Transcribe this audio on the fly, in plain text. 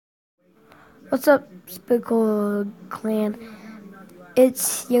What's up, Spickle Clan?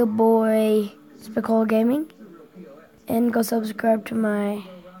 It's your boy, Spickle Gaming. And go subscribe to my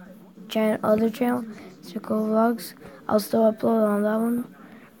other channel, Spickle Vlogs. I'll still upload on that one,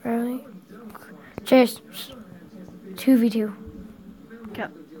 really. Cheers. 2v2. Okay.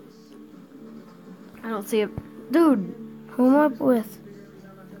 I don't see it. Dude! Who am I with?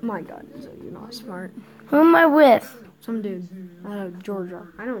 My god, so you're not smart. Who am I with? Some dude out of Georgia.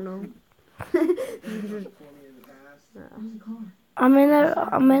 I don't know. I'm in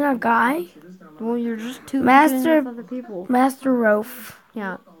a guy. Well, you're just too Master with other people. Master Rofe.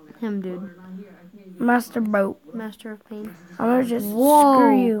 Yeah, him, dude. Master Boat. Master of Pain. I'm gonna just Whoa.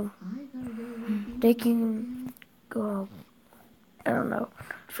 screw you. They can go. I don't know.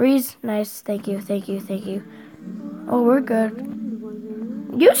 Freeze. Nice. Thank you. Thank you. Thank you. Oh, we're good.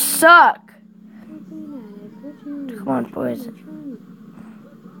 You suck. Come on, boys.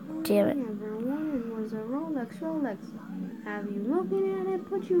 Damn it. Never wanted was a Rolex. Have you looking at it?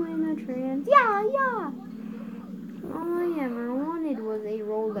 Put you in a trance. Yeah. All I ever wanted was a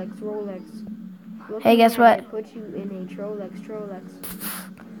Rolex. Looking Hey, guess at what? it put you in a Trolex.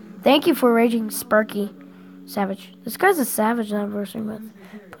 Thank you for raging, Sparky. Savage. This guy's a savage that I'm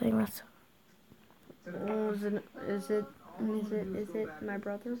playing with. Oh, is it my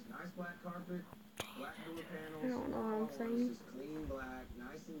brother? I don't know what I'm saying.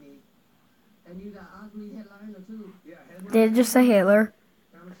 Did it just say Hitler?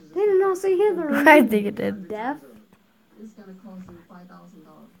 They did not say Hitler. I think it did. Deaf? It's gonna cost me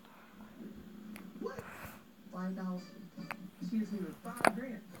 $5,000. What? 5,000. Excuse me, $5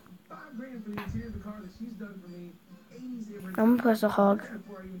 grand. $5 grand for the interior of the car that she's done for me. 80s every I'm gonna press a hog.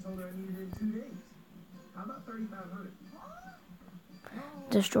 before I even told her I needed it in 2 days. How about 3,500?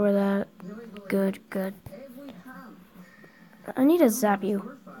 Destroy that. Good. I need to zap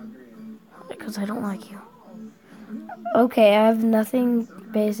you. Because I don't like you. Okay, I have nothing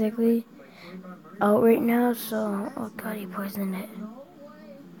basically out right now, so oh god, he poisoned it.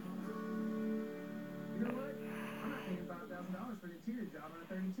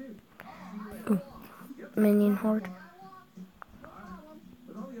 Ooh. Minion horde.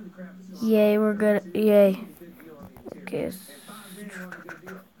 Yay, we're good. Yay. Okay.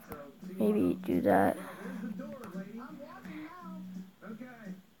 Maybe do that.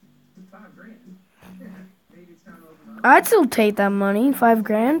 I'd still take that money, $5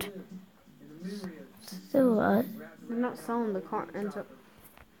 grand. Still a lot. They're not selling the car. And so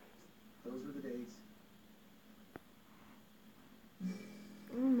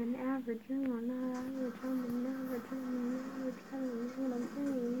I'm an average. You're not average. I'm an average. What I'm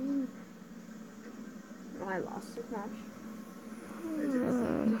saying. Oh, I lost this match.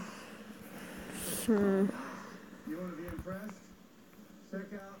 You want to be impressed?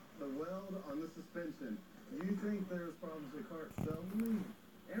 Check out the weld on the suspension. You think there's problems with the car itself?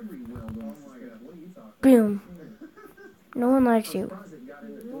 Every weld on suspension. What are you talking about? Boom. No one likes you.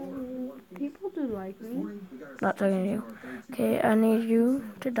 People do like me. Not talking to you. Okay, I need you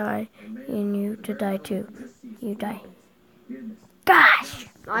to die, and you to die too. You die. Gosh!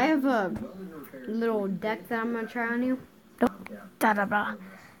 I have a little deck that I'm gonna try on you. Da.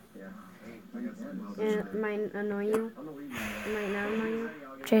 It might annoy you. It might not annoy you.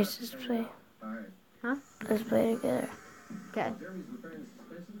 Chase, let's play. Huh? Let's play together. Okay.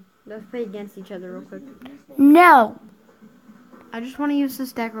 Let's play against each other real quick. No! I just want to use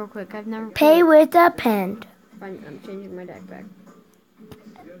this deck real quick. I've never Pay with a pen. Fine, I'm changing my deck back.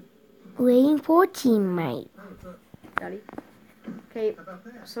 Waiting for a teammate. Daddy. Okay,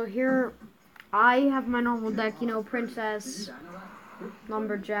 so here I have my normal deck. You know, Princess,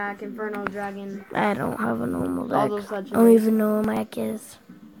 Lumberjack, Inferno Dragon. I don't have a normal All deck. those I legendaries. don't even know what my deck is.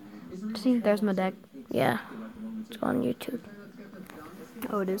 See, there's my deck. Yeah. It's on YouTube.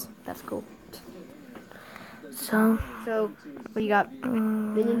 Oh, it is. That's cool. So, So, what do you got?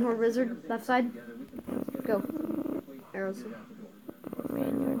 Minion Horde Wizard, left side. Go. Arrows.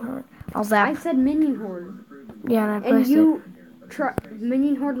 I'll I zap. said Minion Horde. Yeah, and I And pressed you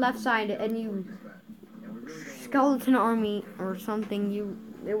Minion Horde left side, and you Skeleton Army or something.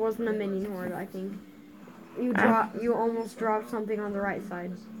 It wasn't a Minion Horde, I think. You almost dropped something on the right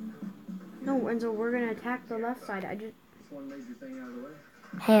side. No, and so we're gonna attack the left side.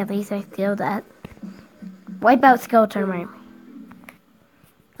 Hey, at least I feel that. Wipe out Skeleton Army.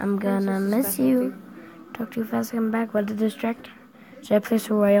 I'm gonna miss you. Talk too fast, come back. What a distract. Should I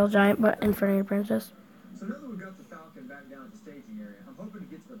place a royal giant but in front of your princess? So now that we've got the Falcon back down at the staging area, I'm hoping to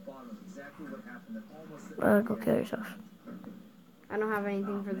get to the bottom of exactly what happened that almost... Go kill yourself. I don't have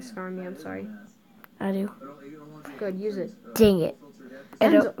anything for the Skarmy, I'm sorry. I do. Good, use it. Dang it. I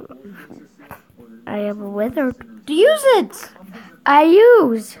don't. I have a wizard. Use it! I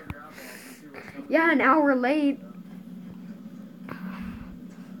use. Yeah, an hour late.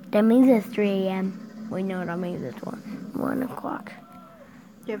 That means it's 3 a.m. Wait, no, that means it's 1 o'clock.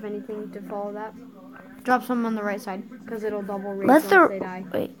 Do you have anything to follow that? Drop some on the right side, because it'll double rage Let's once they die.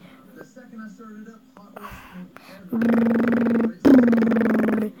 wait.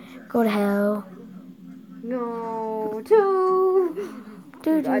 Go to hell. No, two.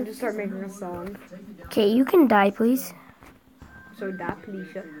 Dude, I just start making a song. okay, you can die, please. So that,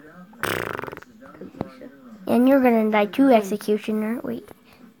 Felicia. And you're gonna die too, executioner. Wait.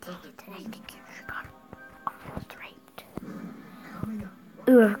 Dang it, the executioner got almost raped.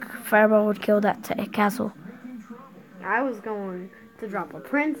 Ooh, fireball would kill that castle. I was going to drop a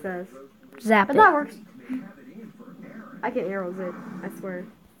princess, Zap but it. that works. I can arrows it, I swear.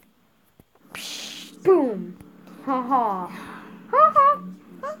 Boom! Ha ha! Ha ha!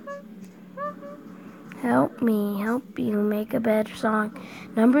 Help me, help you make a better song.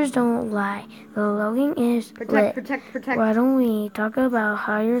 Numbers don't lie. The logging is Protect, lit. protect, protect. Why don't we talk about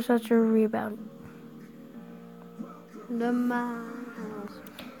how you're such a rebound? The mouse.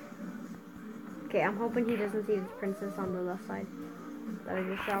 Okay, I'm hoping he doesn't see this princess on the left side. That I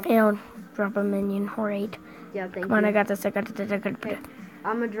just dropped. And drop a minion or 8. Yeah, thank Come on, you. I got this. I got it. Okay,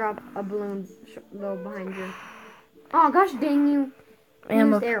 I'm gonna drop a balloon low behind you. Oh gosh, dang you!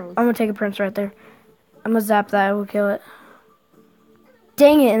 I'm Used arrows. gonna take a prince right there. I'm gonna zap that. I will kill it.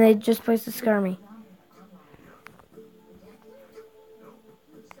 Dang it! And they just placed to scare me.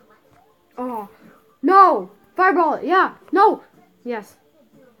 Oh no! Fireball! It. Yeah, no. Yes,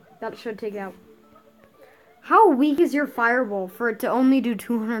 that should take it out. How weak is your fireball for it to only do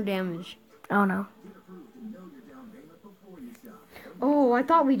 200 damage? Oh no. Oh, I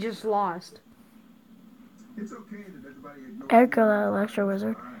thought we just lost. Eric killed that Electro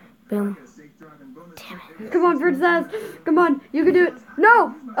Wizard. Boom. Damn it. Come on, princess! Come on, you can do it!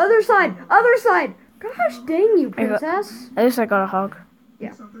 No! Other side! Other side! Gosh dang you, princess! At least I got a hog.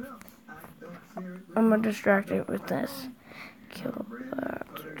 Yeah. I'm gonna distract it with this. Kill that.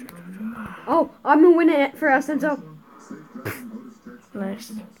 Oh, I'm gonna win it for us, and so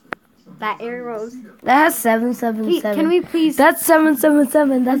Nice. that arrows. That has 777. Can we please? That's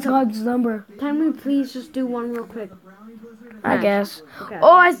 777. That's Hog's number. Can we please just do one real quick? I Nice. guess. Okay.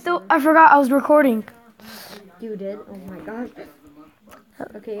 Oh, I forgot I was recording. You did? Oh my gosh.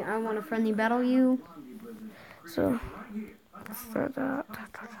 Okay, I want to friendly battle you. So, let's start that.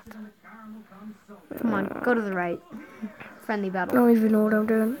 Come on, go to the right. Friendly I battle. don't even know what I'm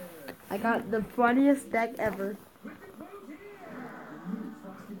doing. I got the funniest deck ever.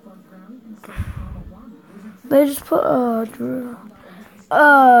 They just put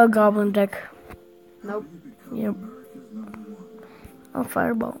goblin deck. Nope. Yep. Oh,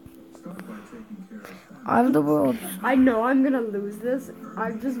 fireball. I have the world. I know I'm gonna lose this.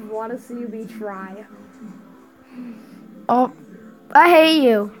 I just want to see me try. Oh, I hate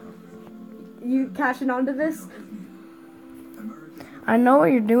you. You catching on to this? I know what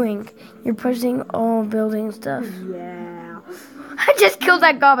you're doing. You're pushing all building stuff. Yeah. I just killed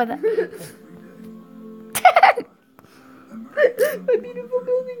that goblin. My beautiful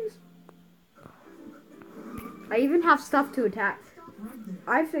buildings. I even have stuff to attack.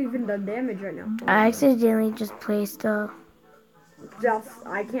 I've even done damage right now. I accidentally just placed I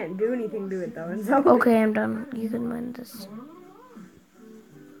can't do anything to it though, and so. Okay, I'm done. You can win this.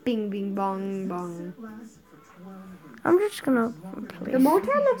 Bing, bing, bong, bong. I'm just gonna place. The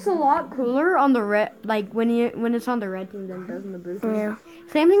motel looks a lot cooler on the red, like when it's on the red team than it does in the blue team. Yeah.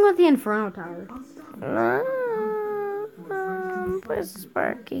 Same thing with the Inferno Tower. Where's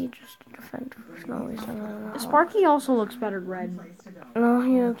Sparky? Just to defend for no reason. I don't know. Sparky also looks better red. No,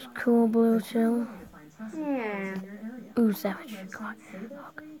 he looks cool blue too. Yeah. Ooh, savage. Come on.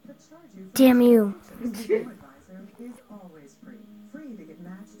 Damn you.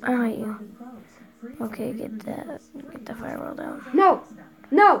 I hate you. Okay, get the firewall down. No,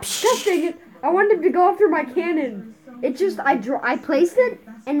 just dang it! I wanted to go after my cannon. It just I placed it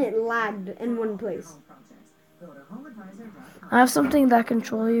and it lagged in one place. I have something that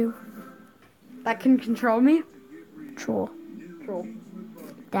control you. That can control me. Troll. Troll.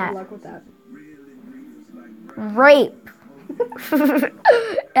 Good That. luck with that. Rape.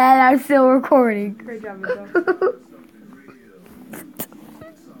 And I'm still recording. Great job, Mitchell.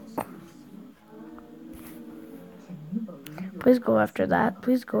 Please go after that.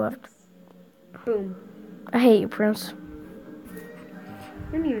 Please go after. Boom. I hate you, Prince.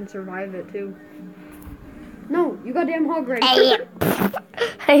 Didn't even survive it too. No, you got damn hog ready.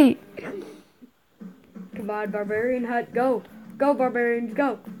 Hey. Come on, barbarian hut, go. Go, barbarians,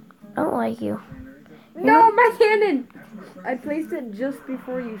 go. I don't like you. No, my cannon! I placed it just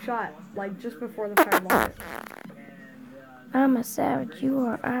before you shot. Like, just before the fireball hit. I'm a savage, you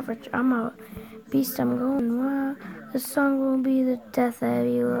are average. I'm a beast, I'm going wild. The song will be the death of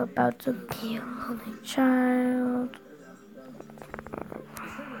you, about to kill only child.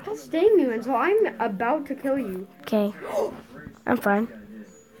 Don't sting you until I'm about to kill you. Okay, I'm fine.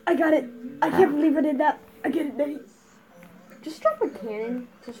 I got it. I can't believe I did that. I get it, Daddy. Just drop a cannon,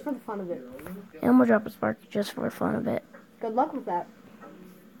 just for the fun of it. And I'm gonna drop a spark just for the fun of it. Good luck with that.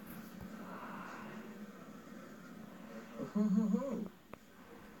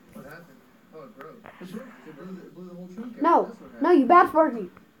 What happened? Oh, it broke. It broke. It blew the whole chunk out. No, That's what happened. no, you bad Sparky.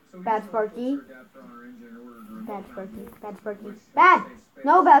 So we Bad used a Sparky. cluster adapter on our engine in order to remove Bad the Sparky. bolt, Bad Sparky. which Bad. saves space.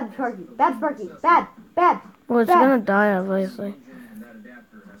 No, bad Sparky. Bad Sparky. Bad. Bad. Well, it's Bad. gonna die, obviously. Engine and that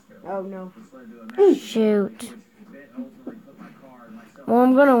adapter has failed. Oh no. This led to a massive Shoot. which ultimately put my car and myself. Well,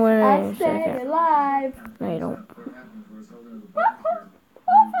 I'm gonna win I in a stay second. alive. No, you don't. What happened was held into the box here.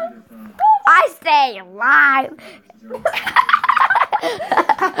 Either from I stay alive.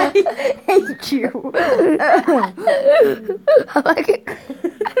 I hate you. I like it.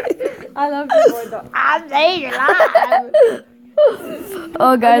 I love your boy though. I'm staying alive.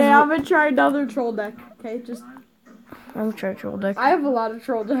 Oh, guys, Okay, I'm gonna try another troll deck. Okay, just I'm gonna try troll deck. I have a lot of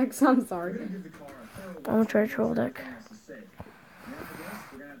troll decks. I'm sorry. I'm gonna try troll deck.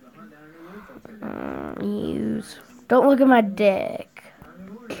 Use. Don't look at my deck.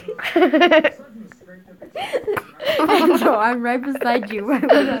 So I'm right beside you. Why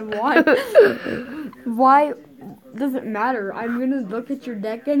would I want? Why does it matter? I'm gonna look at your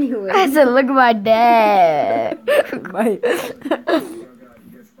deck anyway. I said, look at my deck.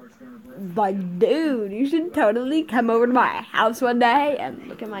 But dude, you should totally come over to my house one day and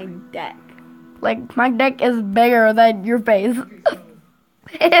look at my deck. Like, my deck is bigger than your face.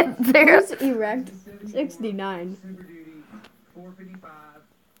 It's Here's serious. erect 69.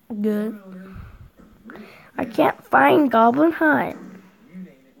 Good. I can't find Goblin Hunt.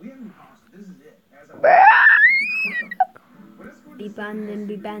 Be bandin',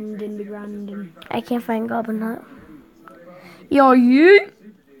 be bandin', be grandin'. I can't find Goblin Hunt. Yo, you?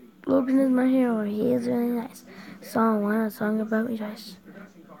 Logan is my hero. He is really nice. Song one, a song about me twice.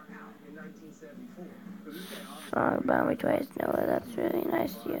 Song about me twice. No, that's really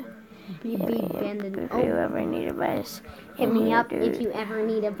nice to you. Be Hit me up bandin'. if Oh, you ever need advice. hit me up dude. if you ever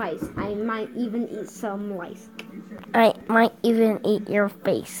need advice. I might even eat some lice. I might even eat your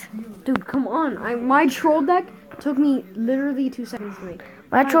face. Dude, come on. My troll deck took me literally 2 seconds to make.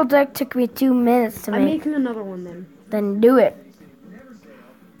 My troll deck took me 2 minutes to I'm make. making another one then. Then do it.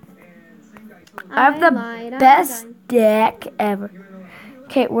 I have the best deck ever.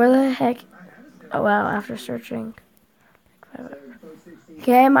 Okay, where the heck? Oh wow, after searching.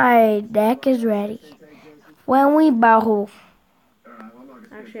 Okay, my deck is ready. When we battle.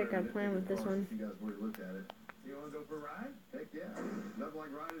 Actually, I got a plan with this one.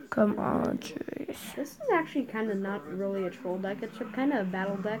 Come on, Chase. This is actually kind of not really a troll deck. It's kind of a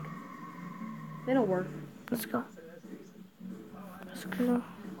battle deck. It'll work. Let's go. Let's go.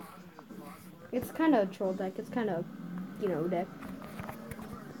 It's kind of a troll deck. It's kind of, deck.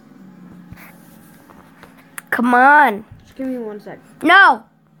 Come on. Just give me 1 sec. No.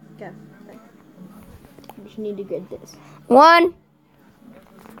 Okay. I just need to get this. 1.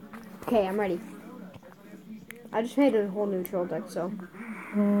 Okay, I'm ready. I just made a whole new troll deck, so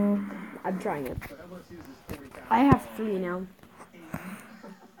I'm trying it. I have 3 now.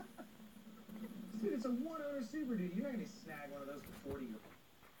 Dude, it's a one-owner super, dude. You're not gonna snag one of those for 40.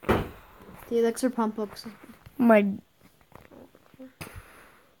 The elixir pump looks. My.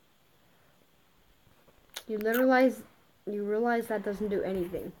 You realize that doesn't do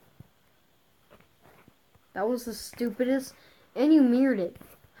anything. That was the stupidest, and you mirrored it.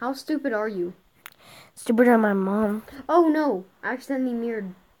 How stupid are you? Stupider than my mom. Oh no! I accidentally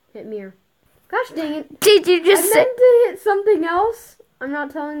hit mirror. Gosh dang it! Did you I just say meant to hit something else. I'm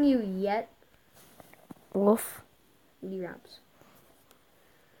not telling you yet. Wolf D-Raps.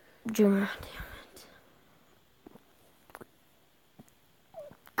 Junior?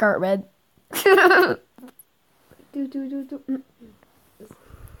 Cartman. Do.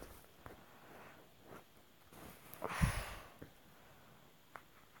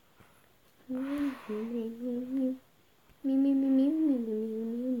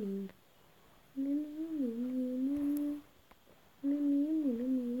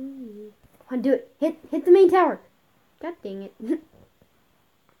 Come on, do it. Hit the main tower. God dang it.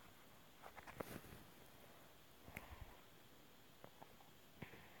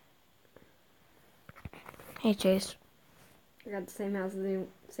 Hey, Chase. I got the same house as you,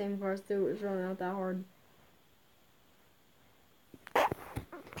 same cars too. It's really not that hard.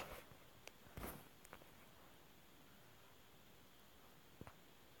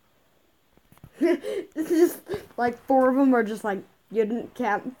 It's just like 4 of them are just like, you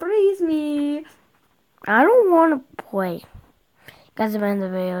can't freeze me. I don't want to play. Guys, I'm in the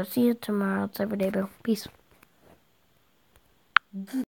video. See you tomorrow. It's everyday, bro. Peace.